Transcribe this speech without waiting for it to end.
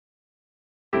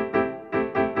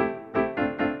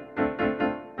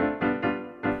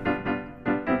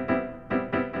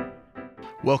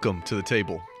Welcome to The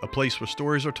Table, a place where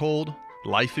stories are told,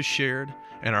 life is shared,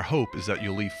 and our hope is that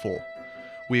you'll leave full.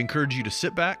 We encourage you to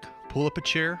sit back, pull up a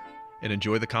chair, and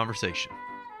enjoy the conversation.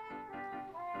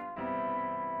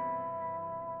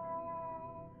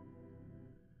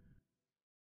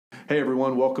 Hey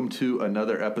everyone, welcome to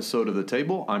another episode of The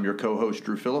Table. I'm your co-host,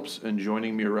 Drew Phillips, and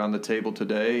joining me around the table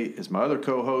today is my other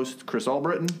co-host, Chris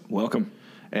Albritton. Welcome.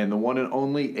 And the one and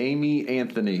only Amy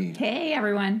Anthony. Hey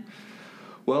everyone.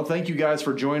 Well, thank you guys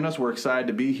for joining us. We're excited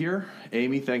to be here.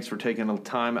 Amy, thanks for taking the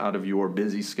time out of your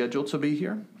busy schedule to be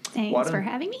here. Thanks for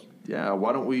having me. Yeah,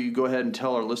 why don't we go ahead and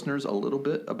tell our listeners a little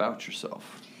bit about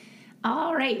yourself?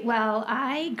 All right. Well,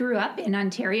 I grew up in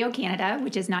Ontario, Canada,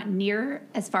 which is not near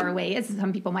as far away as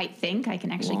some people might think. I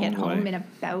can actually get home in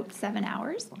about 7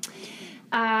 hours.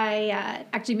 I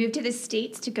actually moved to the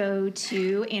States to go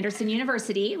to Anderson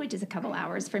University, which is a couple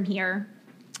hours from here.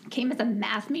 Came as a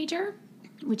math major,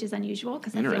 which is unusual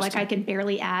because I feel like I can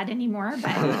barely add anymore.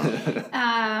 But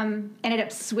ended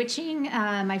up switching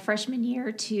my freshman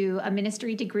year to a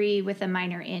ministry degree with a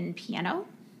minor in piano.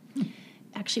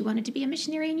 Actually wanted to be a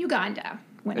missionary in Uganda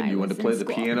when I was in school. And you wanted to play the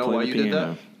piano while you did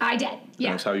that? I did,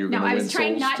 yeah. That's how you were going to win souls to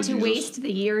Jesus? No, I was trying not to waste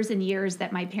the years and years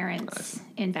that my parents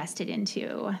invested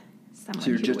into someone.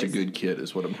 So you're just a good kid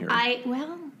is what I'm hearing.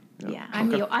 I'm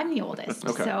the oldest.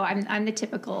 Okay. So I'm the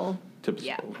typical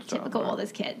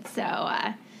oldest kid. So,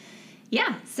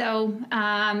 So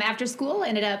after school,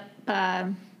 ended up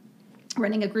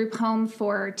running a group home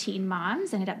for teen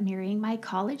moms. Ended up marrying my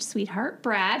college sweetheart,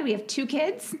 Brad. We have 2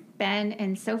 kids, Ben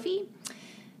and Sophie.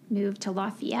 Moved to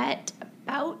Lafayette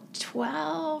about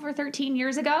 12 or 13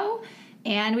 years ago,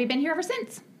 and we've been here ever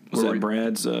since. Was that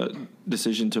Brad's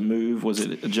decision to move? Was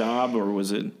it a job, or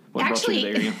was it what brought you to the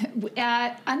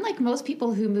area? Unlike most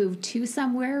people who move to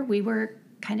somewhere, we were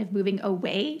kind of moving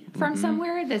away from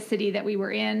somewhere. The city that we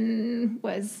were in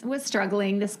was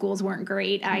struggling. The schools weren't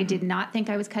great. I did not think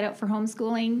I was cut out for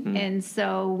homeschooling. And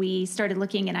so we started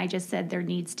looking, and I just said there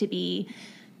needs to be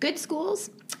good schools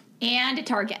and a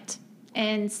Target.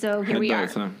 And so here we are.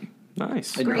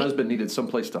 Nice. And your husband needed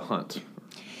someplace to hunt.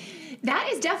 That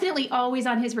is definitely always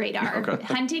on his radar. Okay.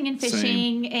 Hunting and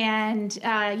fishing. Same. And,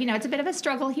 it's a bit of a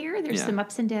struggle here. There's some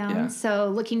ups and downs. Yeah. So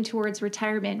looking towards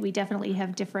retirement, we definitely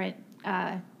have different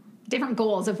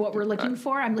goals of what we're looking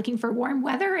for. I'm looking for warm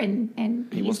weather, and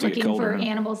he's looking for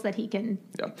animals that he can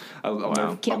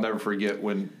I'll never forget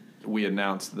when we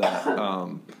announced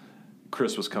that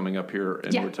Chris was coming up here,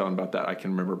 and we were telling about that. I can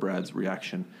remember Brad's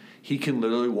reaction. He can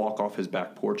literally walk off his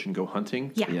back porch and go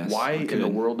hunting. Yeah. Yes, Why in the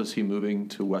world is he moving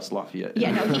to West Lafayette?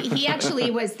 Yeah, no, he actually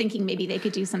was thinking maybe they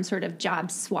could do some sort of job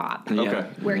swap. Okay.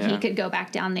 Where he could go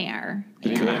back down there.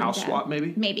 And a house swap,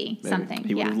 maybe? Maybe, something.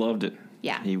 He would have loved it.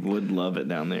 Yeah. He would love it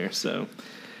down there. So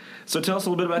tell us a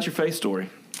little bit about your faith story.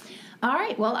 All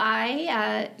right. Well,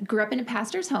 I grew up in a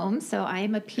pastor's home, so I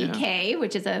am a PK,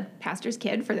 which is a pastor's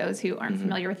kid for those who aren't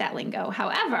familiar with that lingo.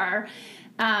 However,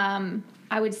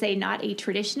 I would say not a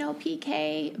traditional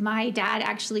PK. My dad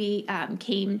actually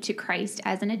came to Christ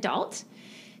as an adult,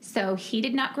 so he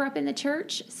did not grow up in the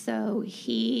church. So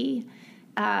he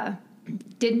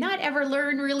did not ever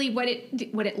learn really what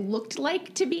it looked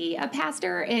like to be a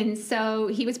pastor, and so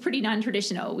he was pretty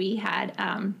non-traditional. We had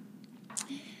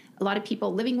a lot of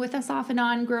people living with us off and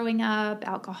on growing up,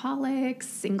 alcoholics,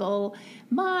 single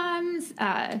moms,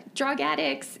 drug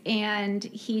addicts, and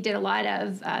he did a lot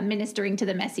of ministering to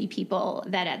the messy people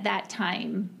that at that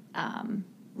time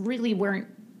really weren't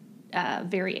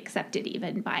very accepted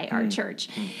even by our church.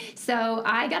 So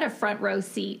I got a front row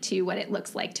seat to what it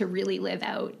looks like to really live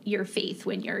out your faith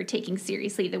when you're taking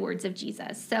seriously the words of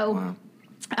Jesus. So,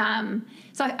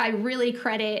 so I really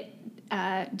credit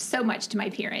so much to my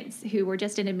parents, who were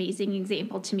just an amazing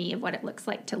example to me of what it looks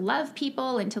like to love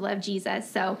people and to love Jesus.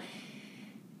 So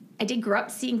I did grow up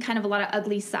seeing kind of a lot of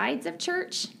ugly sides of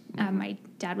church. My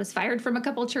dad was fired from a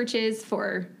couple churches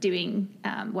for doing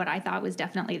what I thought was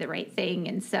definitely the right thing.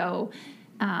 And so,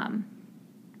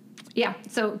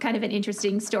 so kind of an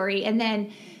interesting story. And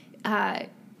then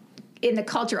in the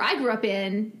culture I grew up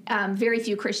in, very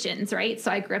few Christians, right? So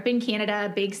I grew up in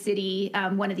Canada, big city,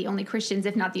 one of the only Christians,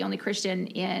 if not the only Christian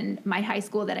in my high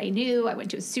school that I knew. I went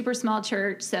to a super small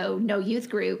church, so no youth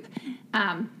group.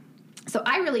 So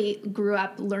I really grew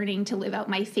up learning to live out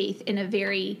my faith in a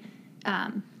very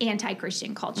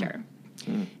anti-Christian culture.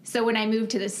 So when I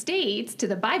moved to the States, to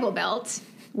the Bible Belt,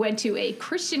 went to a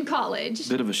Christian college.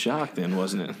 Bit of a shock then,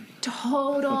 wasn't it?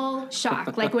 Total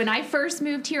shock. Like when I first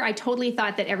moved here, I totally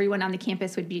thought that everyone on the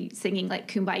campus would be singing like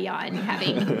Kumbaya and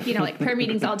having, like prayer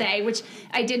meetings all day, which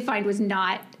I did find was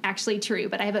not actually true.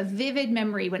 But I have a vivid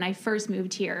memory when I first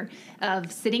moved here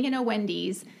of sitting in a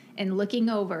Wendy's and looking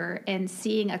over and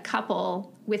seeing a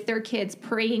couple with their kids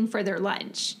praying for their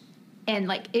lunch. And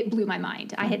like, it blew my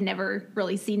mind. I had never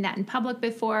really seen that in public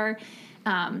before.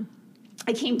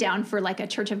 I came down for like a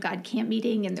Church of God camp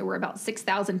meeting, and there were about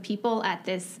 6,000 people at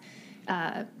this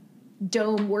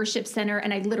dome worship center.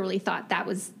 And I literally thought that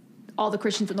was all the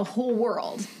Christians in the whole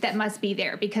world that must be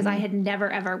there, because I had never,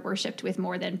 ever worshiped with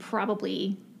more than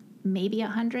probably maybe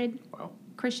 100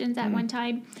 Christians at one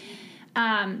time.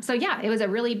 So yeah, it was a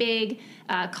really big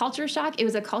culture shock. It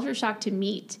was a culture shock to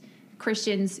meet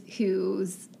Christians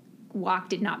whose walk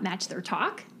did not match their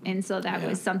talk. And so that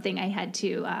was something I had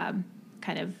to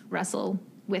kind of wrestle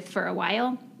with for a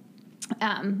while,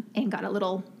 and got a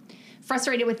little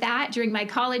frustrated with that during my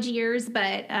college years.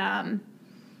 But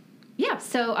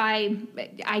so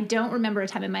I don't remember a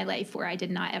time in my life where I did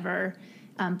not ever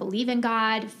believe in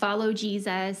God, follow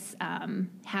Jesus,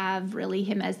 have really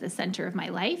him as the center of my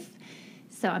life.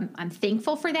 So I'm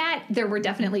thankful for that. There were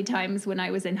definitely times when I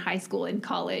was in high school and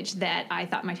college that I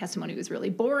thought my testimony was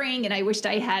really boring, and I wished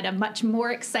I had a much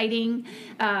more exciting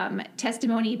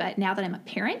testimony. But now that I'm a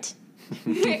parent,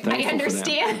 I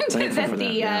understand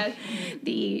that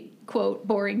the quote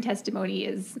boring testimony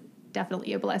is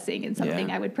definitely a blessing and something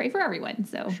I would pray for everyone.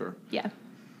 So yeah.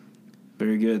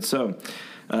 Very good. So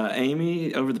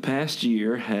Amy, over the past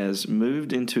year, has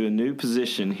moved into a new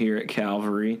position here at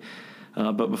Calvary.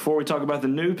 But before we talk about the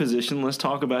new position, let's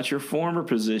talk about your former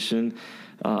position.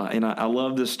 And I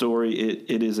love this story.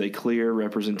 It is a clear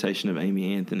representation of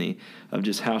Amy Anthony, of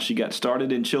just how she got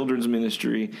started in children's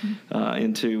ministry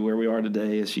into where we are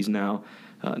today, as she's now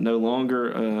no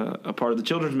longer a part of the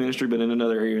children's ministry, but in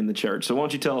another area in the church. So why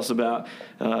don't you tell us about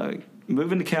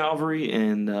moving to Calvary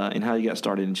and how you got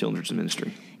started in children's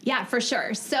ministry? Yeah, for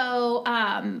sure. So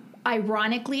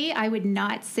ironically, I would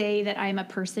not say that I'm a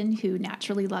person who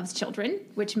naturally loves children,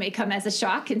 which may come as a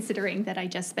shock considering that I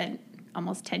just spent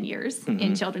almost 10 years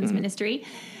in children's ministry.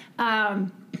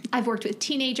 I've worked with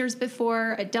teenagers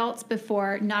before, adults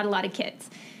before, not a lot of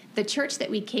kids. The church that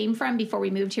we came from before we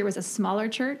moved here was a smaller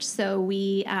church, so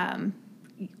we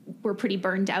were pretty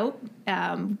burned out,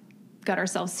 got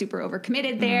ourselves super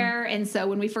overcommitted there. And so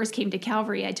when we first came to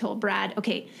Calvary, I told Brad,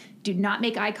 okay, do not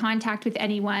make eye contact with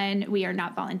anyone. We are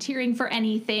not volunteering for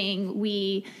anything.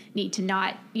 We need to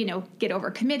not, get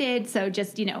overcommitted. So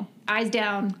just, eyes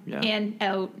down, in,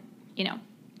 out,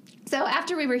 So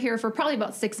after we were here for probably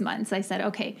about 6 months, I said,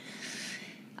 okay,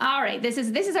 all right, this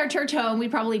is our church home. We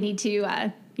probably need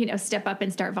to, step up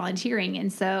and start volunteering.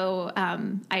 And so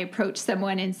I approached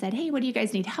someone and said, hey, what do you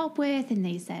guys need help with? And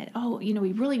they said, oh, we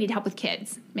really need help with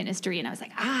kids ministry. And I was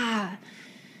like,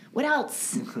 what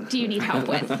else do you need help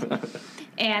with?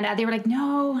 And they were like,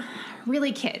 no,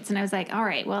 really kids. And I was like, all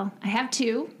right, well, I have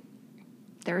 2.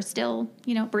 They're still,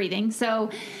 breathing.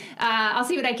 So I'll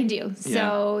see what I can do. Yeah.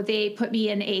 So they put me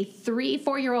in a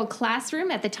 3-4-year-old classroom.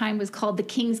 At the time was called the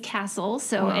King's Castle.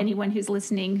 So anyone who's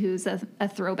listening who's a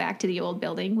throwback to the old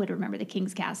building would remember the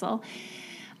King's Castle.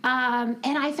 And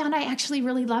I found I actually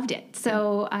really loved it.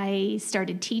 So I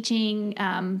started teaching,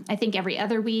 I think every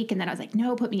other week. And then I was like,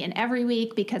 no, put me in every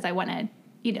week because I want to,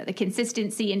 the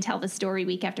consistency and tell the story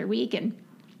week after week. And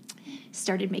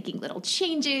started making little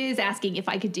changes, asking if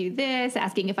I could do this,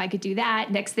 asking if I could do that.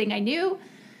 Next thing I knew,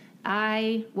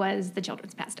 I was the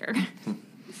children's pastor.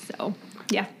 So,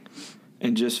 yeah.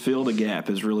 And just filled a gap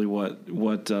is really what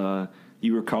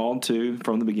you were called to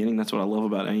from the beginning. That's what I love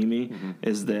about Amy,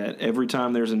 is that every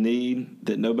time there's a need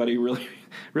that nobody really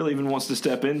even wants to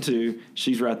step into,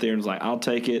 she's right there and is like, I'll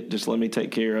take it. Just let me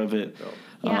take care of it.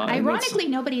 Yeah, ironically,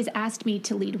 nobody's asked me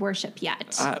to lead worship yet.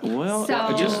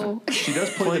 She does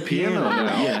play the piano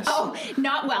now. Yes. Oh,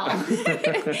 not well.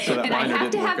 And I have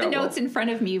to have the notes in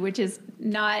front of me, which is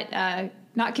not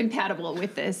compatible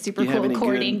with the super cool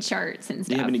chording charts and stuff.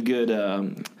 Do you have any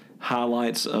good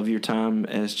highlights of your time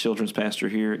as children's pastor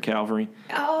here at Calvary?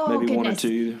 Oh, maybe goodness.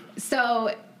 1 or 2.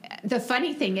 So the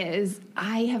funny thing is,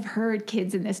 I have heard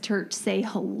kids in this church say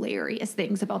hilarious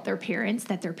things about their parents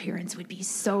that their parents would be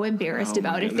so embarrassed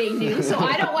about if they knew. So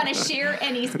I don't want to share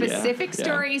any specific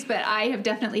stories, but I have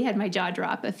definitely had my jaw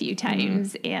drop a few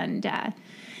times. And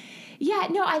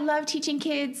I love teaching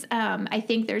kids. I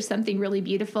think there's something really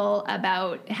beautiful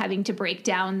about having to break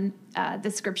down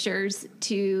the scriptures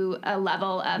to a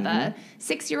level of a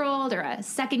 6-year-old or a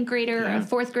 2nd grader or a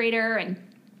 4th grader, and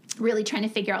really trying to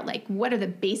figure out, like, what are the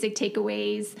basic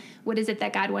takeaways? What is it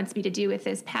that God wants me to do with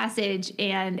this passage?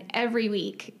 And every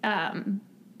week,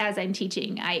 as I'm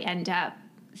teaching, I end up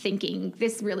thinking,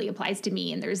 this really applies to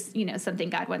me, and there's, something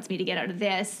God wants me to get out of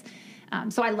this.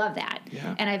 So I love that.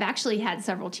 Yeah. And I've actually had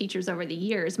several teachers over the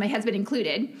years, my husband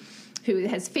included, who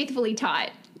has faithfully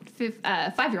taught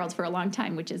 5-year-olds for a long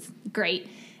time, which is great,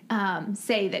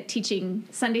 say that teaching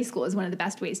Sunday school is one of the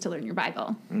best ways to learn your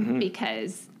Bible,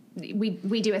 because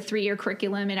we do a 3-year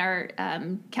curriculum in our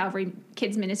Calvary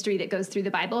Kids Ministry that goes through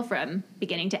the Bible from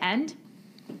beginning to end.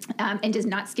 And does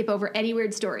not skip over any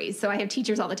weird stories. So I have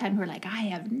teachers all the time who are like, I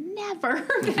have never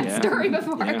heard that story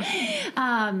before.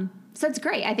 Yeah. So it's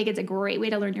great. I think it's a great way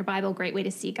to learn your Bible, great way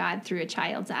to see God through a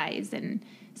child's eyes. And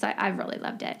so I've really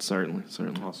loved it. Certainly.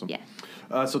 Awesome.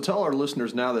 Yeah. So tell our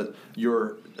listeners now that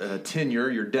your tenure,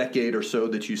 your decade or so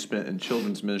that you spent in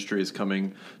children's ministry is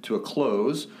coming to a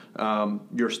close.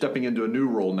 You're stepping into a new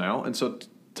role now. And so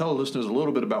tell our listeners a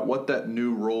little bit about what that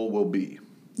new role will be.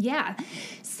 Yeah.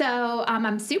 So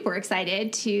I'm super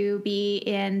excited to be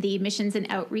in the missions and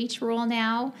outreach role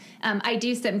now. I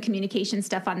do some communication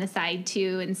stuff on the side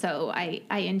too, and so I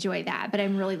enjoy that. But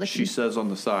I'm really looking. She says on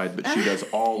the side, but she does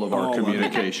all of our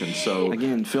communication. So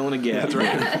again, filling a gap. That's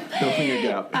right. Filling a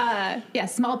gap. Yeah.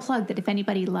 Small plug that if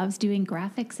anybody loves doing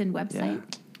graphics and website,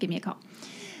 give me a call.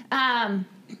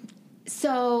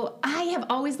 So I have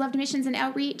always loved missions and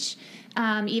outreach.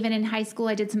 Even in high school,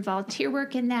 I did some volunteer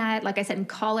work in that. Like I said, in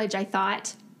college, I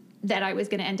thought that I was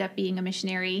going to end up being a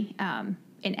missionary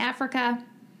in Africa.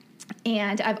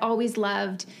 And I've always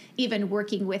loved even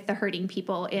working with the hurting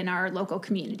people in our local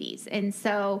communities. And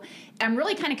so I'm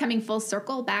really kind of coming full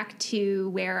circle back to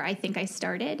where I think I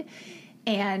started.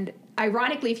 And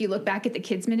ironically, if you look back at the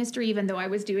kids ministry, even though I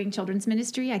was doing children's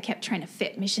ministry, I kept trying to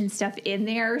fit mission stuff in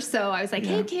there. So I was like,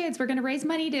 hey, kids, we're going to raise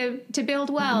money to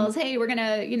build wells. Hey, we're going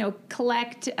to,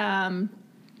 collect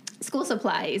school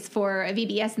supplies for a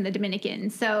VBS in the Dominican.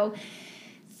 So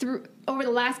over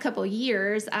the last couple of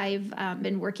years, I've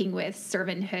been working with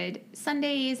Servanthood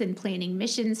Sundays and planning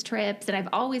missions trips. And I've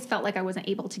always felt like I wasn't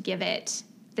able to give it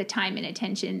the time and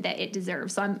attention that it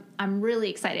deserves. So I'm really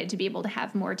excited to be able to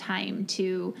have more time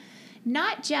to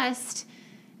not just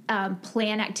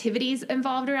plan activities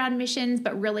involved around missions,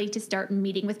 but really to start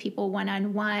meeting with people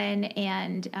one-on-one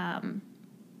and,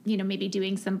 maybe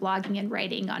doing some blogging and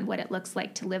writing on what it looks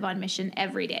like to live on mission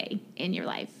every day in your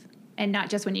life, and not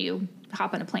just when you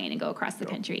hop on a plane and go across the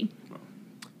country.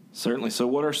 Certainly. So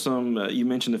what are some, you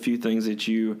mentioned a few things that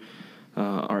you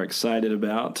are excited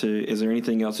about. Is there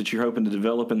anything else that you're hoping to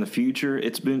develop in the future?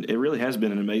 It really has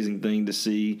been an amazing thing to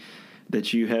see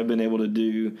that you have been able to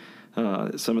do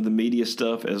some of the media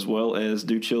stuff, as well as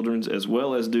do children's, as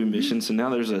well as do missions. And now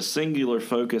there's a singular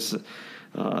focus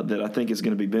that I think is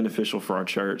going to be beneficial for our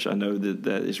church. I know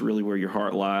that is really where your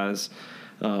heart lies.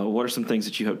 What are some things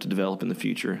that you hope to develop in the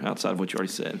future outside of what you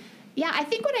already said? Yeah, I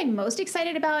think what I'm most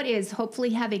excited about is hopefully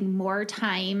having more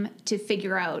time to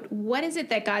figure out what is it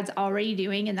that God's already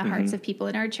doing in the hearts of people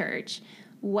in our church.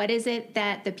 What is it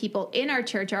that the people in our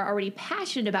church are already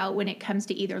passionate about when it comes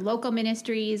to either local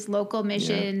ministries, local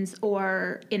missions,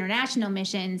 or international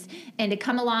missions, and to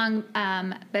come along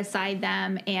beside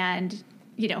them and,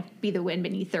 be the wind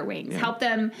beneath their wings. Help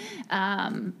them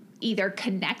either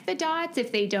connect the dots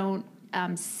if they don't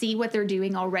see what they're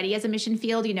doing already as a mission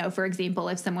field. For example,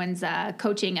 if someone's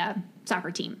coaching a soccer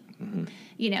team,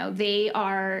 they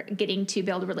are getting to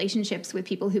build relationships with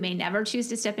people who may never choose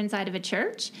to step inside of a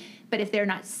church. But if they're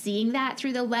not seeing that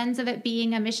through the lens of it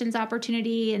being a missions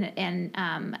opportunity and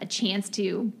a chance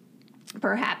to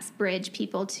perhaps bridge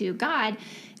people to God,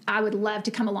 I would love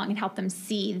to come along and help them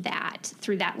see that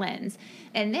through that lens.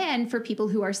 And then for people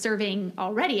who are serving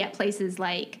already at places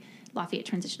like Lafayette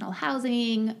Transitional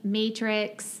Housing,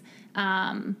 Matrix,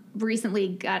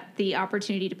 recently got the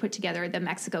opportunity to put together the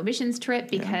Mexico missions trip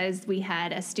because we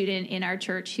had a student in our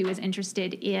church who was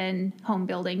interested in home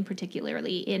building,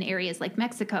 particularly in areas like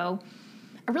Mexico.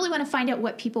 I really want to find out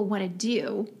what people want to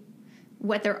do,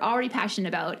 what they're already passionate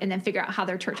about, and then figure out how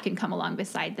their church can come along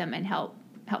beside them and help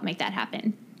make that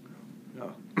happen.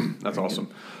 Yeah, that's awesome.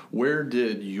 Where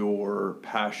did your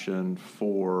passion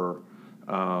for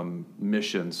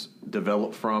missions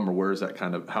develop from, or where is that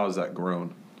how has that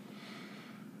grown?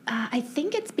 I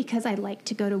think it's because I like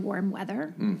to go to warm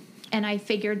weather, and I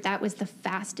figured that was the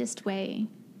fastest way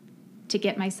to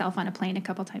get myself on a plane a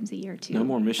couple times a year to no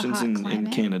more missions in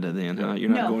Canada then, huh? You're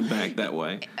not going back that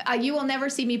way. You will never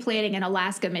see me planning an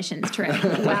Alaska missions trip.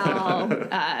 Well,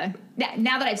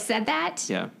 now that I've said that,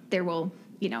 there will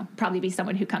probably be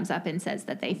someone who comes up and says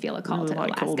that they feel a call to like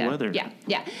Alaska. Cold weather.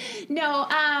 Yeah. No,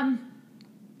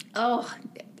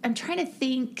 I'm trying to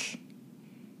think.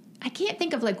 I can't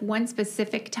think of like one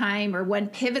specific time or one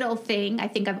pivotal thing. I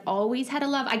think I've always had a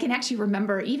love. I can actually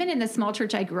remember even in the small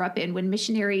church I grew up in when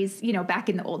missionaries, back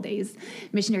in the old days,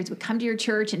 missionaries would come to your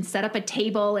church and set up a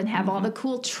table and have all the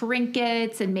cool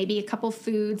trinkets and maybe a couple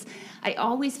foods. I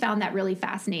always found that really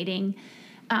fascinating.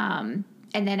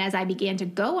 And then as I began to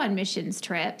go on missions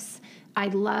trips, I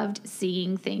loved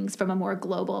seeing things from a more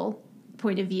global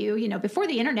point of view, before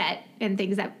the internet and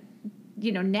things that,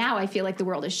 now I feel like the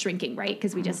world is shrinking, right?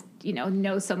 Because we just,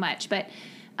 know so much. But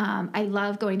I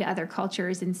love going to other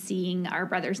cultures and seeing our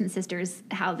brothers and sisters,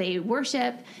 how they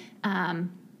worship. I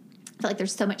feel like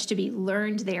there's so much to be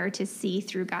learned there to see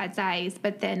through God's eyes.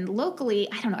 But then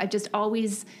locally, I don't know, I've just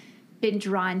always been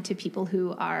drawn to people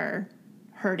who are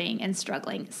hurting and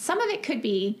struggling. Some of it could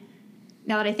be,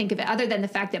 now that I think of it, other than the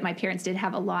fact that my parents did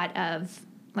have a lot of,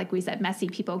 like we said, messy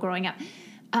people growing up,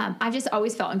 I've just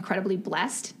always felt incredibly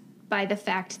blessed by the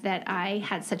fact that I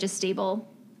had such a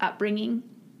stable upbringing,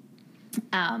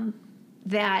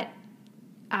 that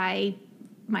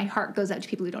my heart goes out to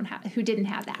people who didn't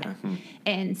have that. Mm-hmm.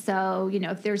 And so,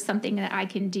 if there's something that I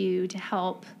can do to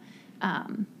help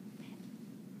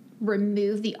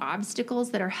remove the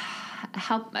obstacles that are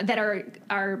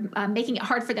making it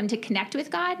hard for them to connect with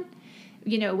God,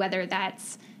 whether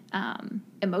that's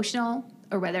emotional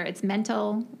or whether it's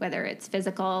mental, whether it's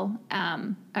physical,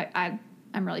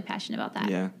 I'm really passionate about that.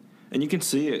 Yeah, and you can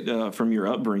see it from your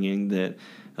upbringing that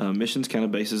missions kind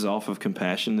of bases off of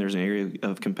compassion. There's an area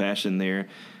of compassion there,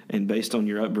 and based on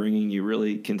your upbringing, you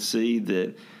really can see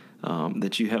that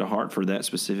that you had a heart for that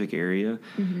specific area,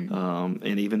 mm-hmm.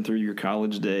 And even through your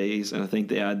college days. And I think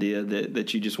the idea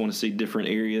that you just want to see different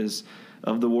areas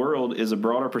of the world is a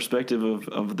broader perspective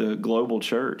of the global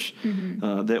church,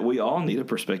 mm-hmm. That we all need a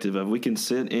perspective of. We can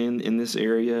sit in this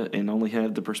area and only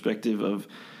have the perspective of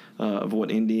what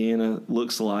Indiana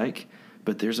looks like,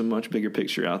 but there's a much bigger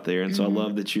picture out there. And mm-hmm. so I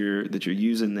love that you're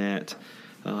using that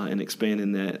and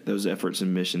expanding those efforts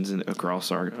and missions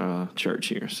across our church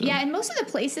here. So. Yeah, and most of the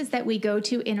places that we go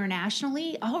to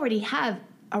internationally already have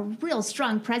a real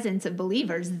strong presence of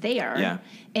believers there. Yeah.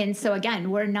 And so again,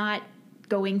 we're not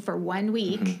going for 1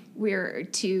 week. Mm-hmm. We're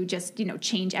to just,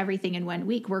 change everything in 1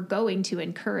 week. We're going to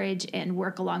encourage and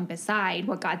work along beside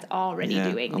what God's already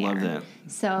doing there. I love that.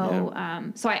 So,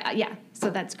 so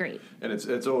that's great. And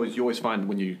it's always, you always find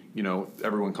when you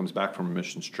everyone comes back from a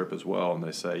missions trip as well, and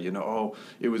they say, oh,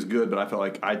 it was good, but I felt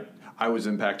like I was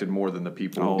impacted more than the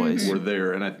people always were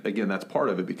there. And again, that's part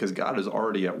of it because God is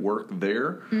already at work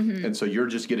there. Mm-hmm. And so you're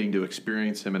just getting to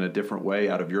experience him in a different way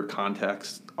out of your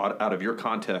context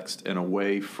and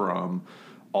away from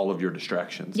all of your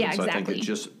distractions. Yeah, and so exactly. I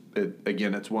think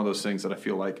it's one of those things that I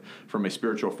feel like from a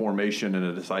spiritual formation and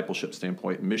a discipleship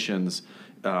standpoint, missions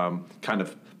kind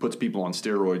of puts people on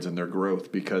steroids in their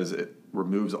growth because it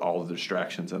removes all the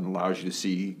distractions and allows you to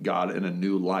see God in a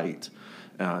new light.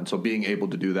 And so being able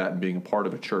to do that and being a part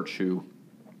of a church who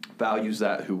values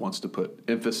that, who wants to put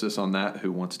emphasis on that,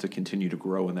 who wants to continue to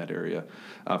grow in that area,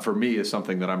 for me is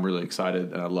something that I'm really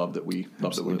excited and I love that we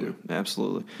do.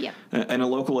 Absolutely. Yep. And a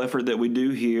local effort that we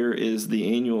do here is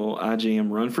the annual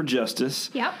IJM Run for Justice.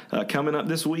 Yep. Coming up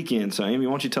this weekend. So Amy,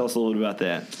 why don't you tell us a little bit about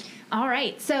that? All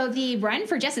right. So the Run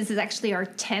for Justice is actually our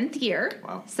 10th year.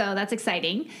 Wow. So that's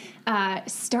exciting.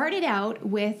 Started out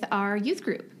with our youth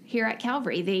group here at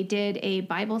Calvary. They did a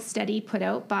Bible study put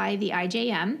out by the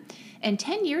IJM. And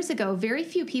 10 years ago, very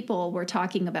few people were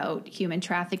talking about human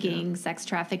trafficking, sex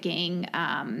trafficking,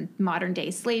 modern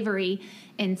day slavery.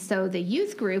 And so the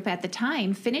youth group at the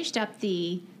time finished up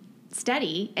the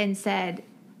study and said,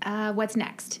 what's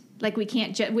next? Like we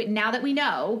can't, now that we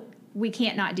know, we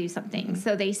can't not do something. Mm-hmm.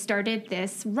 So they started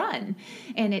this run,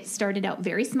 and it started out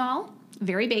very small,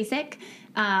 very basic.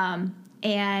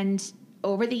 And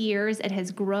over the years, it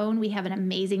has grown. We have an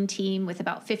amazing team with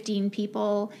about 15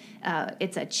 people.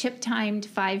 It's a chip-timed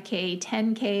 5K,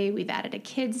 10K. We've added a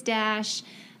kids dash.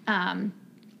 And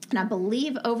I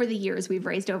believe over the years, we've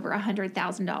raised over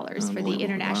 $100,000 for the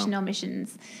International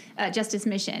Missions, Justice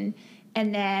Mission.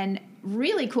 And then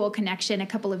really cool connection. A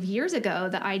couple of years ago,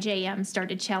 the IJM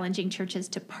started challenging churches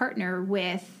to partner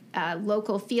with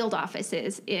local field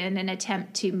offices in an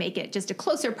attempt to make it just a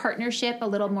closer partnership, a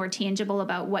little more tangible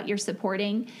about what you're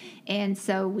supporting. And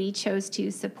so we chose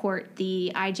to support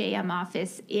the IJM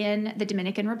office in the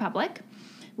Dominican Republic,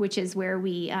 which is where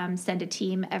we send a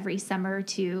team every summer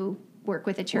to work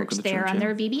with a church there on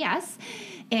their VBS.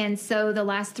 And so the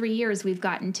last 3 years, we've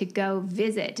gotten to go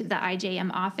visit the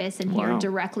IJM office and hear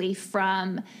directly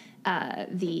from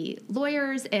the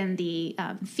lawyers and the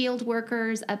field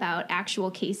workers about actual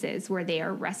cases where they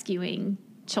are rescuing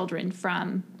children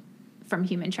from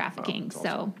human trafficking.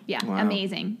 So,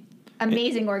 amazing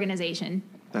organization.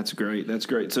 That's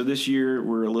great. So this year,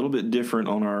 we're a little bit different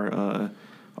on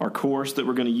our course that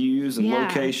we're going to use and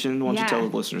location. Why don't you tell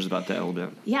the listeners about that a little bit?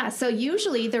 Yeah, so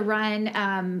usually the run,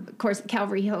 of course,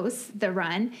 Calvary hosts the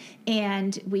run,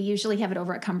 and we usually have it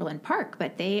over at Cumberland Park,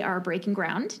 but they are breaking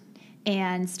ground.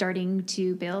 and starting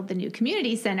to build the new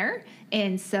community center.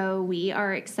 And so we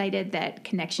are excited that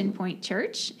Connection Point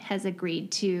Church has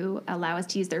agreed to allow us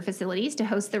to use their facilities to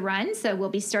host the run. So we'll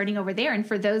be starting over there. And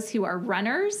for those who are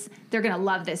runners, they're going to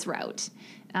love this route.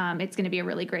 It's going to be a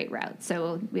really great route.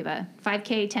 So we have a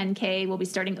 5K, 10K. We'll be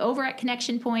starting over at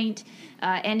Connection Point,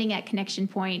 ending at Connection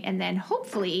Point, and then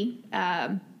hopefully,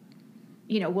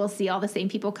 we'll see all the same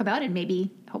people come out and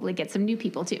maybe hopefully get some new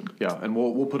people too. Yeah, and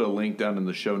we'll put a link down in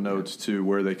the show notes to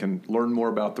where they can learn more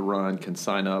about the run, can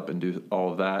sign up and do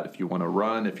all of that. If you want to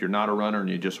run, if you're not a runner and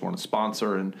you just want to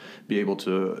sponsor and be able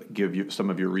to give you some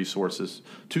of your resources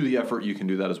to the effort, you can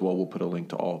do that as well. We'll put a link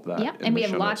to all of that. Yep, and we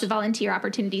have lots of volunteer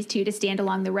opportunities too to stand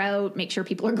along the route, make sure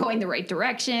people are going the right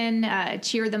direction,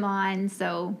 cheer them on.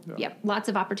 So, yep, lots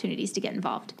of opportunities to get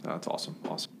involved. That's awesome.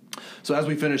 So as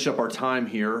we finish up our time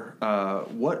here,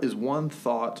 what is one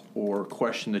thought or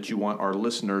question that you want our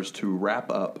listeners to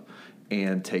wrap up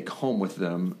and take home with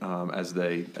them as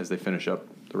they finish up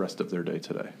the rest of their day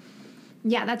today?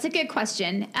 Yeah, that's a good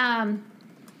question.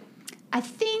 I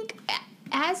think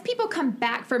as people come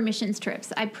back from missions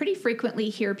trips, I pretty frequently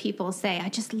hear people say, I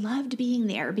just loved being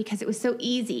there because it was so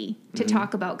easy to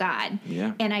talk about God.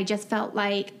 Yeah. And I just felt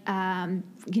like,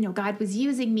 God was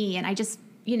using me, and I just,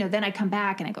 then I come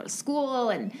back and I go to school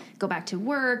and go back to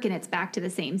work, and it's back to the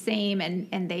same,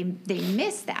 and they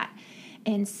miss that.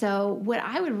 And so what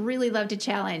I would really love to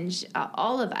challenge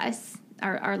all of us,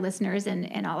 our listeners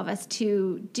and all of us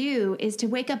to do, is to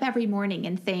wake up every morning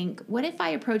and think, what if I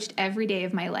approached every day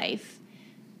of my life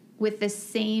with the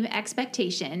same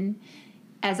expectation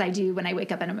as I do when I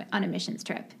wake up on a missions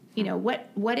trip?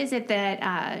 What is it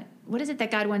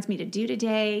that God wants me to do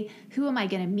today? Who am I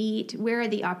going to meet? Where are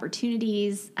the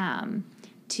opportunities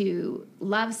to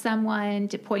love someone,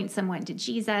 to point someone to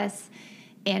Jesus,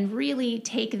 and really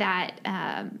take that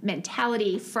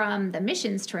mentality from the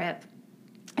missions trip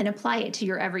and apply it to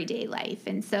your everyday life.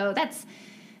 And so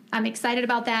I'm excited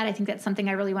about that. I think that's something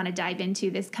I really want to dive into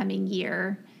this coming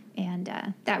year. And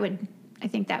I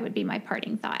think that would be my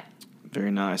parting thought.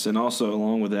 Very nice. And also,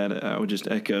 along with that, I would just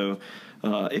echo,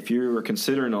 if you are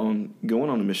considering going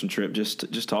on a mission trip,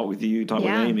 just talk with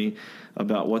Amy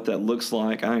about what that looks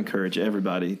like. I encourage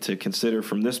everybody to consider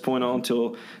from this point on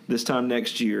till this time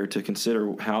next year to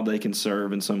consider how they can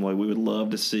serve in some way. We would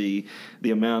love to see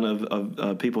the amount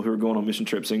of people who are going on mission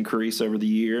trips increase over the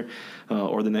year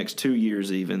or the next 2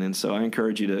 years even. And so I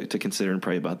encourage you to consider and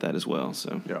pray about that as well.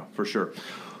 So yeah, for sure.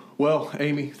 Well,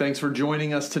 Amy, thanks for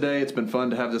joining us today. It's been fun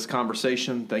to have this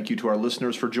conversation. Thank you to our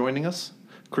listeners for joining us.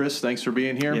 Chris, thanks for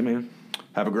being here. Yeah, man.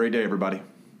 Have a great day, everybody.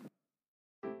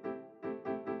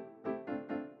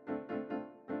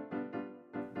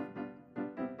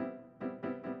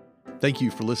 Thank you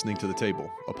for listening to The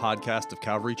Table, a podcast of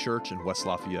Calvary Church in West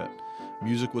Lafayette.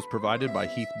 Music was provided by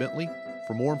Heath Bentley.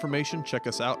 For more information, check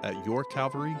us out at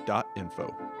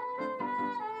yourcalvary.info.